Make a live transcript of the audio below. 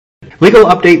Legal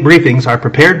update briefings are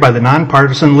prepared by the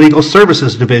Nonpartisan Legal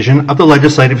Services Division of the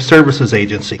Legislative Services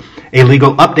Agency. A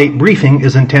legal update briefing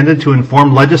is intended to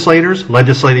inform legislators,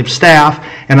 legislative staff,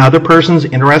 and other persons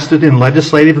interested in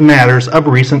legislative matters of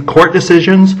recent court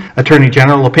decisions, attorney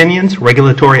general opinions,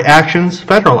 regulatory actions,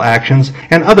 federal actions,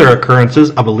 and other occurrences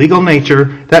of a legal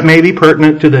nature that may be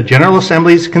pertinent to the General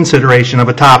Assembly's consideration of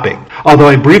a topic. Although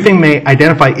a briefing may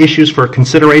identify issues for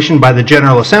consideration by the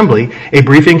General Assembly, a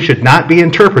briefing should not be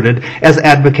interpreted as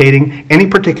advocating any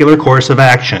particular course of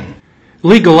action.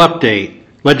 Legal update.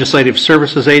 Legislative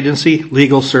Services Agency,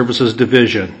 Legal Services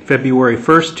Division, February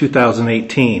 1st,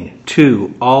 2018.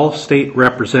 To all state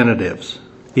representatives.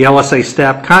 The LSA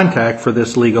staff contact for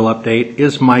this legal update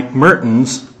is Mike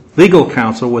Mertens, Legal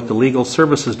Counsel with the Legal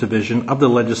Services Division of the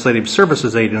Legislative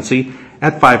Services Agency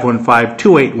at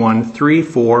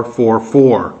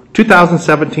 515-281-3444.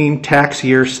 2017 tax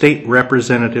year state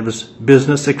representatives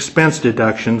business expense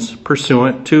deductions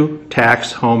pursuant to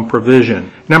tax home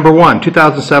provision. Number 1,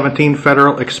 2017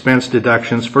 federal expense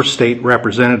deductions for state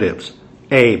representatives.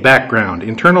 A. Background.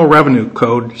 Internal Revenue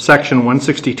Code Section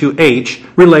 162H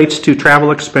relates to travel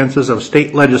expenses of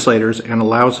state legislators and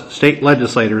allows state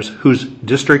legislators whose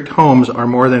district homes are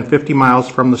more than 50 miles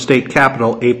from the state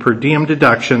capital a per diem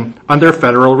deduction on their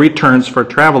federal returns for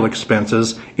travel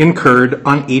expenses incurred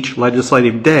on each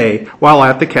legislative day while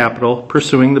at the capital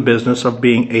pursuing the business of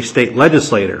being a state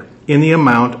legislator, in the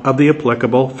amount of the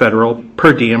applicable federal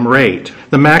per diem rate.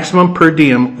 The maximum per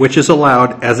diem which is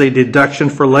allowed as a deduction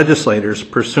for legislators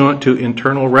pursuant to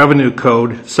Internal Revenue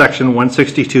Code Section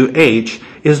 162H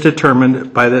is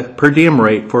determined by the per diem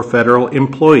rate for federal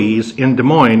employees in Des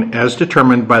Moines as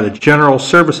determined by the General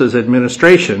Services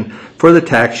Administration for the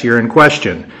tax year in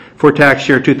question. For tax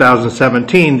year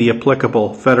 2017, the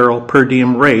applicable federal per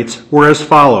diem rates were as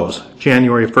follows.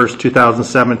 January 1st,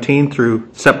 2017 through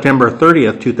September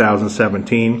 30th,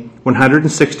 2017,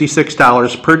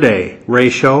 $166 per day.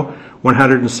 Ratio,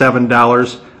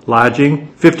 $107.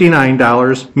 Lodging,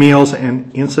 $59, meals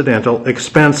and incidental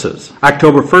expenses.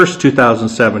 October 1st,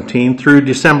 2017 through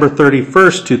December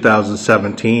 31st,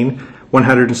 2017,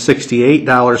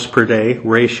 $168 per day.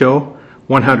 Ratio,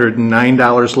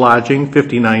 $109 lodging,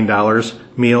 $59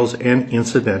 meals and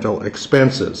incidental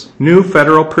expenses. New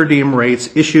federal per diem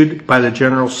rates issued by the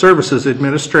General Services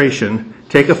Administration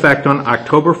take effect on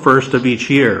October 1st of each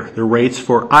year. The rates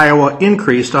for Iowa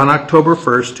increased on October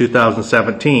 1st,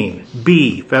 2017.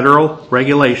 B. Federal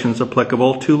regulations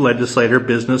applicable to legislator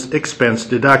business expense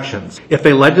deductions. If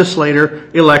a legislator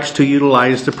elects to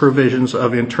utilize the provisions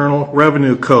of Internal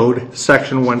Revenue Code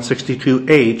Section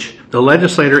 162H, the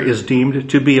legislator is deemed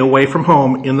to be away from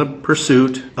home in the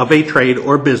pursuit of a trade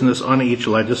or business on each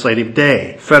legislative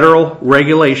day. Federal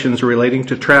regulations relating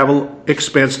to travel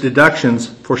expense deductions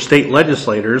for state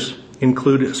legislators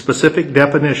include specific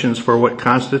definitions for what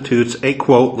constitutes a,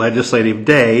 quote, legislative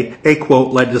day, a,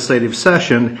 quote, legislative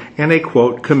session, and a,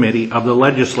 quote, committee of the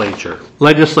legislature.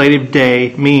 Legislative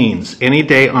day means any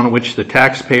day on which the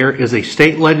taxpayer is a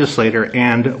state legislator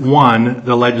and 1,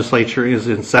 the legislature is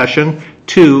in session,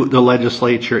 2, the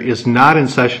legislature is not in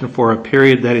session for a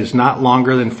period that is not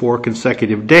longer than 4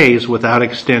 consecutive days without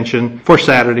extension for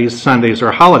Saturdays, Sundays,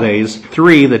 or holidays.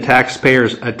 3, the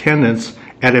taxpayer's attendance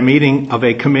at a meeting of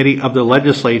a committee of the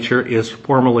legislature is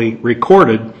formally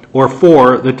recorded, or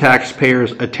 4, the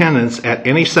taxpayer's attendance at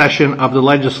any session of the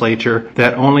legislature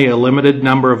that only a limited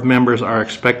number of members are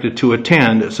expected to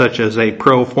attend, such as a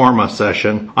pro forma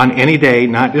session, on any day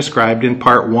not described in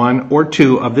Part 1 or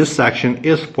 2 of this section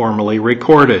is formally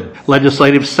recorded.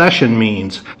 Legislative session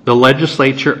means the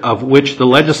legislature of which the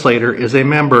legislator is a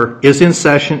member is in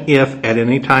session if, at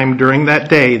any time during that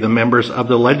day, the members of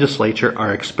the legislature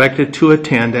are expected to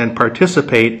attend and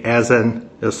participate as an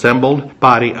assembled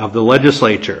body of the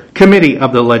legislature. Committee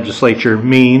of the legislature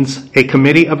means a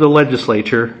committee of the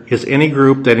legislature is any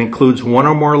group that includes one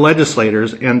or more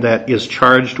legislators and that is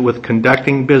charged with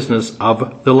conducting business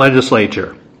of the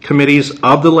legislature. Committees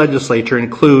of the legislature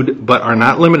include, but are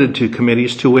not limited to,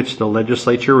 committees to which the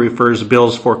legislature refers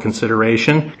bills for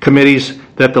consideration, committees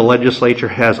that the legislature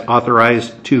has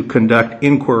authorized to conduct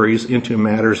inquiries into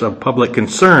matters of public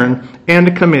concern,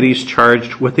 and committees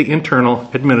charged with the internal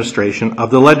administration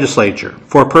of the legislature.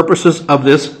 For purposes of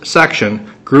this section,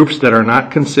 groups that are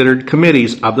not considered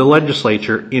committees of the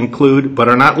legislature include, but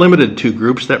are not limited to,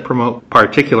 groups that promote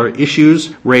particular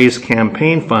issues, raise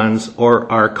campaign funds,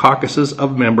 or are caucuses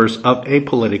of members of a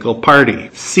political party.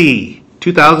 C.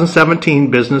 2017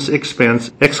 business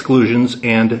expense exclusions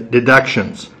and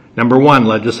deductions. Number 1,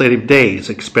 legislative days,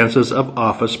 expenses of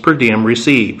office per diem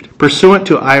received. Pursuant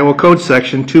to Iowa Code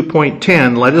Section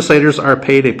 2.10, legislators are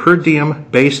paid a per diem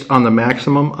based on the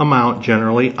maximum amount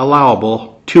generally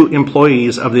allowable to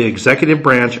employees of the executive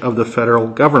branch of the federal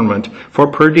government for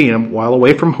per diem while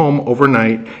away from home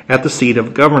overnight at the seat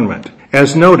of government.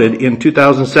 As noted, in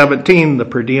 2017, the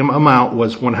per diem amount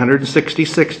was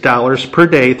 $166 per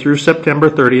day through September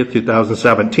 30th,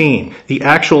 2017. The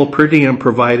actual per diem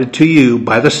provided to you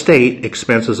by the state,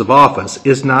 expenses of office,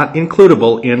 is not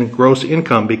includable in gross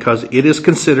income because it is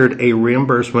considered a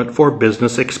reimbursement for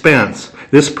business expense.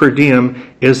 This per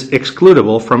diem is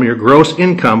excludable from your gross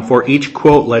income for each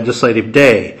quote legislative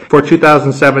day. For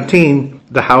 2017,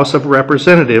 the House of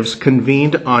Representatives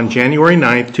convened on January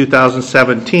 9,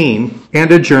 2017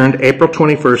 and adjourned April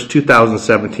 21,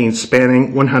 2017,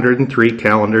 spanning 103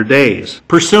 calendar days.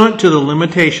 Pursuant to the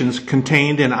limitations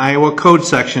contained in Iowa Code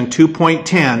Section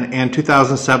 2.10 and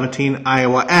 2017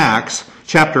 Iowa Acts,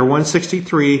 Chapter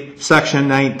 163, Section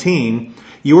 19,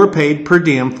 you are paid per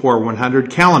diem for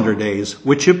 100 calendar days,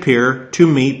 which appear to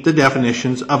meet the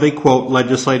definitions of a quote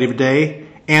legislative day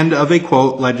and of a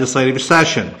quote legislative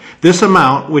session. This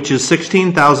amount, which is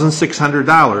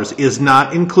 $16,600, is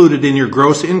not included in your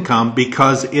gross income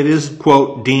because it is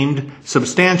quote deemed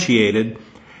substantiated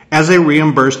as a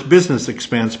reimbursed business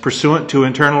expense pursuant to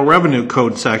Internal Revenue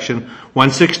Code Section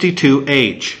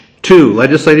 162H. 2.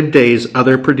 Legislative days,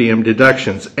 other per diem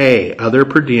deductions. A. Other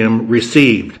per diem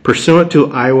received. Pursuant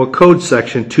to Iowa Code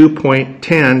Section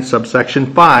 2.10,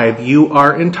 subsection 5, you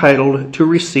are entitled to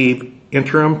receive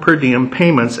interim per diem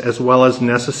payments as well as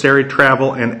necessary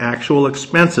travel and actual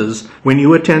expenses when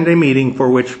you attend a meeting for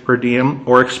which per diem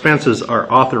or expenses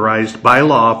are authorized by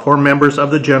law for members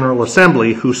of the General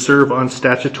Assembly who serve on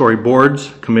statutory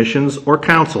boards, commissions, or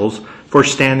councils, for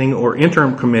standing or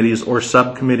interim committees or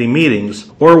subcommittee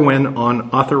meetings, or when on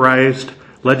authorized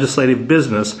legislative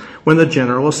business when the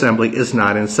General Assembly is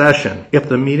not in session. If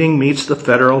the meeting meets the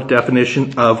federal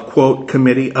definition of, quote,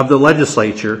 committee of the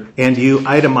legislature, and you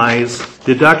itemize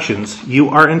deductions, you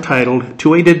are entitled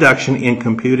to a deduction in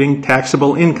computing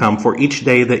taxable income for each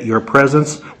day that your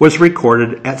presence was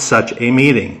recorded at such a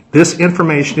meeting. This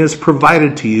information is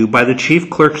provided to you by the Chief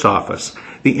Clerk's Office.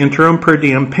 The interim per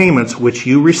diem payments which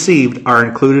you received are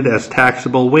included as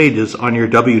taxable wages on your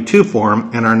W-2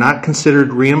 form and are not considered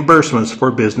reimbursements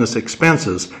for business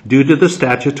expenses due to the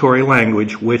statutory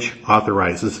language which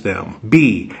authorizes them.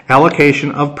 B.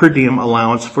 Allocation of per diem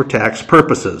allowance for tax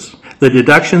purposes. The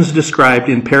deductions described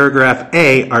in paragraph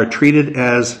A are treated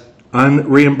as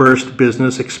unreimbursed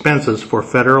business expenses for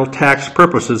federal tax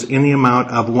purposes in the amount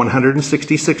of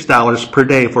 $166 per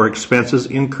day for expenses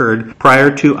incurred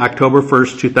prior to October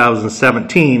 1st,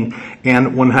 2017, and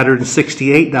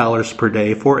 $168 per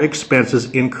day for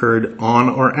expenses incurred on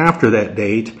or after that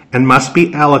date, and must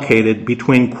be allocated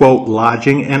between, quote,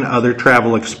 lodging and other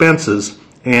travel expenses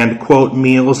and, quote,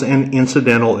 meals and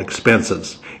incidental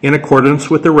expenses, in accordance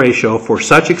with the ratio for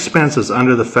such expenses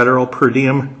under the federal per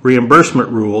diem reimbursement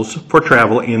rules for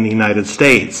travel in the United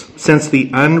States. Since the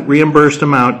unreimbursed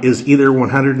amount is either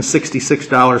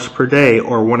 $166 per day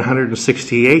or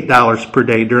 $168 per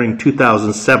day during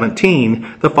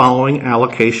 2017, the following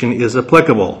allocation is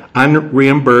applicable.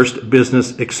 Unreimbursed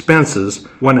business expenses,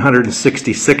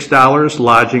 $166,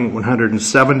 lodging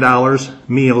 $107,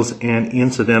 meals and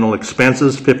incidental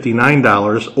expenses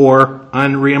 $59, or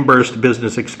unreimbursed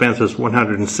business expenses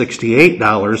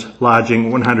 $168,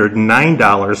 lodging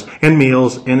 $109, and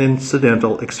meals and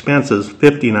incidental expenses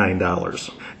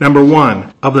 $59. Number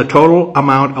 1, of the total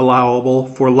amount allowable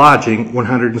for lodging,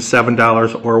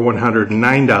 $107 or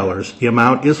 $109, the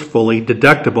amount is fully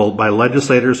deductible by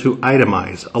legislators who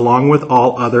itemize, along with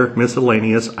all other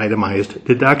miscellaneous itemized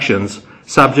deductions,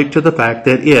 subject to the fact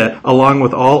that it, along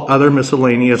with all other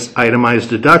miscellaneous itemized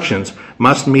deductions,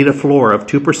 must meet a floor of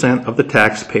 2% of the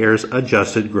taxpayer's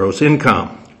adjusted gross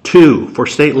income. 2. For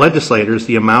state legislators,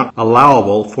 the amount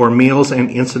allowable for meals and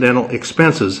incidental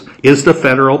expenses is the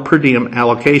federal per diem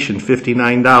allocation,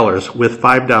 $59, with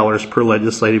 $5 per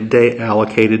legislative day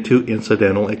allocated to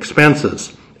incidental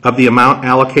expenses. Of the amount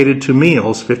allocated to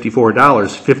meals, $54,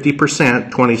 50%,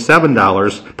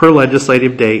 $27 per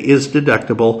legislative day is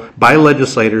deductible by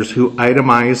legislators who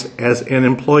itemize as an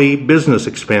employee business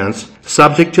expense,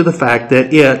 subject to the fact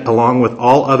that it, along with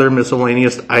all other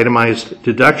miscellaneous itemized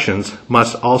deductions,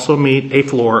 must also meet a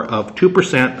floor of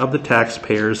 2% of the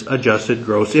taxpayer's adjusted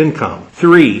gross income.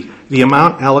 3. The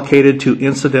amount allocated to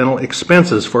incidental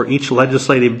expenses for each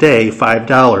legislative day,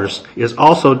 $5, is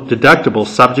also deductible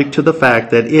subject to the fact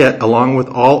that it, along with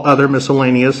all other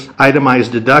miscellaneous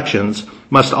itemized deductions,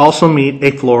 must also meet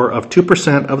a floor of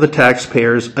 2% of the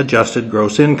taxpayer's adjusted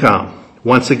gross income.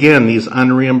 Once again, these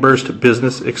unreimbursed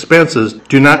business expenses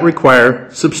do not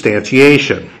require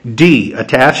substantiation. D.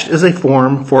 Attached is a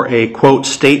form for a, quote,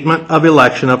 statement of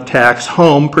election of tax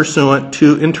home pursuant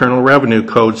to Internal Revenue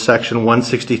Code Section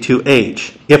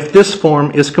 162H. If this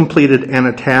form is completed and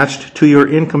attached to your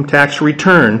income tax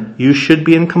return, you should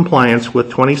be in compliance with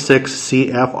 26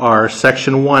 CFR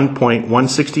Section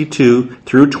 1.162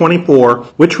 through 24,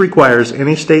 which requires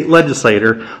any state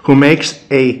legislator who makes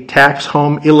a tax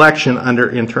home election under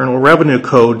Internal Revenue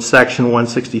Code Section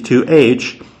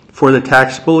 162H for the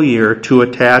taxable year to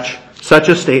attach such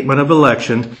a statement of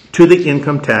election to the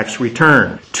income tax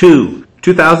return. 2.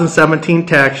 2017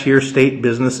 tax year state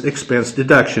business expense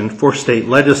deduction for state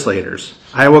legislators.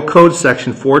 Iowa Code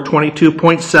Section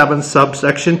 422.7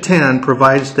 subsection 10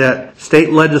 provides that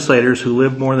state legislators who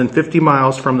live more than 50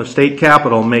 miles from the state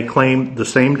capital may claim the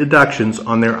same deductions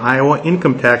on their Iowa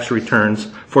income tax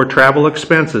returns for travel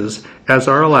expenses as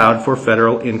are allowed for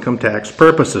federal income tax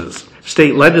purposes.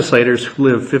 State legislators who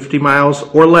live 50 miles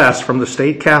or less from the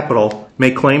state capital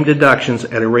may claim deductions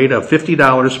at a rate of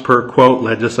 $50 per, quote,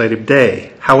 legislative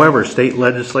day. However, state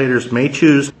legislators may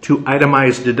choose to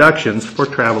itemize deductions for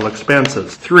travel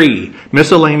expenses. 3.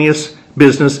 Miscellaneous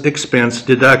business expense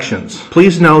deductions.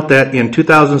 Please note that in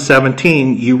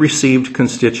 2017 you received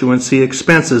constituency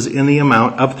expenses in the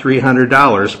amount of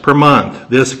 $300 per month.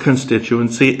 This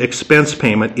constituency expense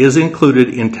payment is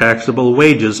included in taxable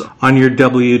wages on your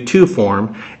W-2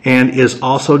 form and is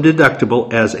also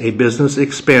deductible as a business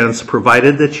expense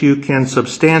provided that you can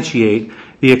substantiate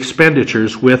the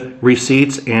expenditures with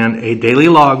receipts and a daily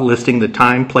log listing the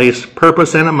time, place,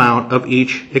 purpose, and amount of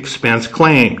each expense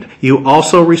claimed. You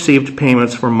also received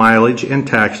payments for mileage and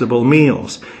taxable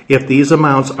meals. If these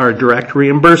amounts are direct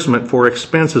reimbursement for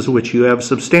expenses which you have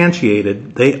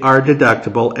substantiated, they are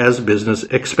deductible as business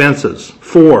expenses.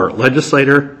 4.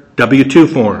 Legislator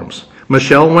W-2 forms.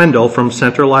 Michelle Wendell from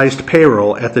Centralized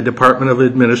Payroll at the Department of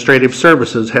Administrative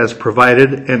Services has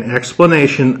provided an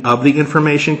explanation of the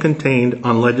information contained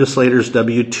on legislators'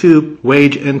 W-2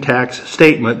 wage and tax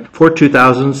statement for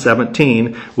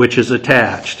 2017, which is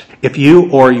attached. If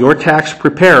you or your tax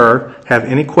preparer have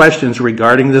any questions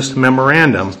regarding this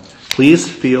memorandum, please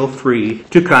feel free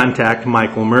to contact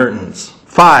Michael Mertens.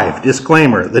 5.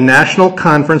 Disclaimer. The National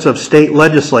Conference of State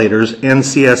Legislators,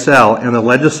 NCSL, and the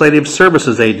Legislative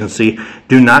Services Agency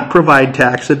do not provide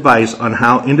tax advice on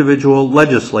how individual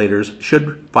legislators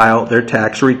should file their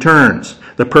tax returns.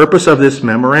 The purpose of this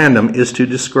memorandum is to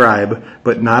describe,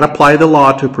 but not apply the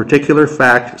law to particular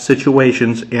fact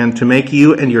situations and to make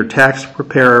you and your tax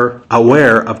preparer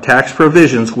aware of tax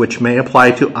provisions which may apply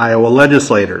to Iowa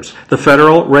legislators. The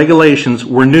federal regulations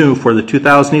were new for the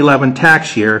 2011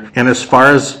 tax year, and as far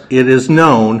as it is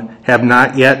known, have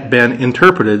not yet been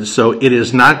interpreted, so it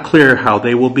is not clear how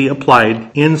they will be applied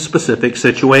in specific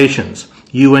situations.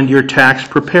 You and your tax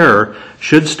preparer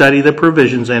should study the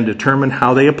provisions and determine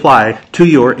how they apply to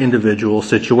your individual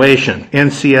situation.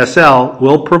 NCSL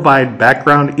will provide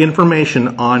background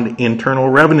information on Internal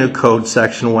Revenue Code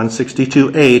Section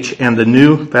 162H and the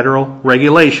new federal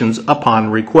regulations upon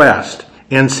request.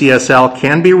 NCSL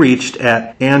can be reached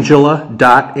at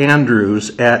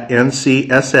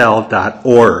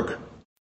angela.andrews@ncsl.org.